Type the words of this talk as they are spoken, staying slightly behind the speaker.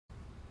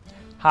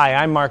Hi,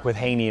 I'm Mark with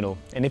Hayneedle,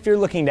 and if you're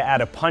looking to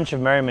add a punch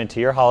of merriment to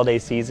your holiday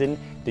season,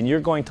 then you're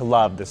going to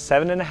love the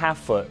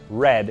 7.5-foot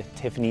red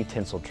Tiffany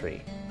Tinsel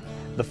Tree.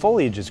 The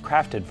foliage is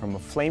crafted from a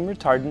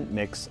flame-retardant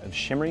mix of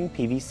shimmering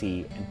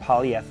PVC and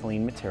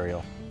polyethylene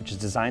material, which is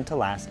designed to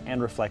last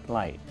and reflect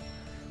light.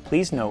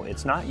 Please note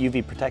it's not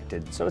UV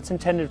protected, so it's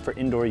intended for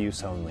indoor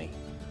use only.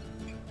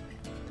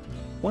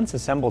 Once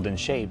assembled and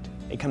shaped,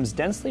 it comes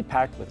densely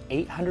packed with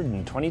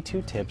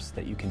 822 tips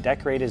that you can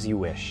decorate as you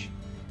wish.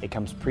 It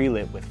comes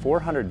pre-lit with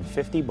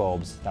 450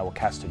 bulbs that will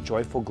cast a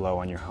joyful glow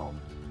on your home.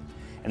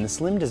 And the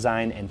slim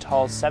design and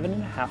tall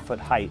 7.5-foot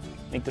height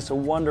make this a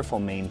wonderful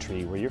main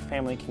tree where your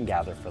family can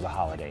gather for the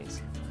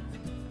holidays.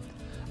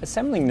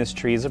 Assembling this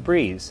tree is a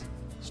breeze.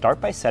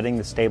 Start by setting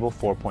the stable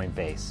 4-point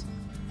base.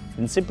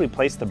 Then simply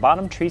place the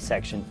bottom tree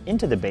section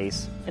into the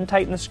base and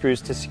tighten the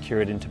screws to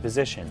secure it into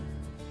position.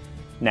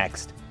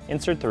 Next,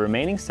 insert the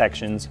remaining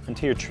sections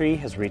until your tree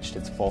has reached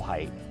its full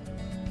height.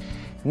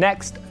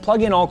 Next,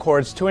 plug in all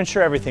cords to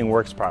ensure everything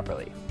works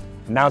properly.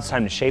 Now it's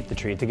time to shape the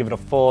tree to give it a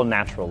full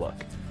natural look.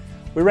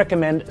 We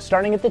recommend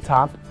starting at the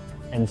top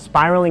and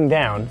spiraling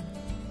down,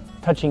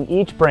 touching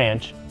each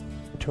branch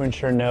to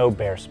ensure no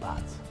bare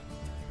spots.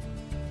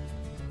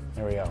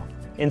 There we go.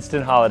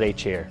 Instant holiday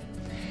cheer.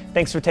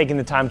 Thanks for taking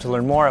the time to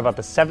learn more about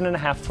the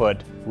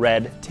 7.5-foot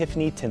red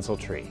Tiffany Tinsel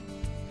Tree.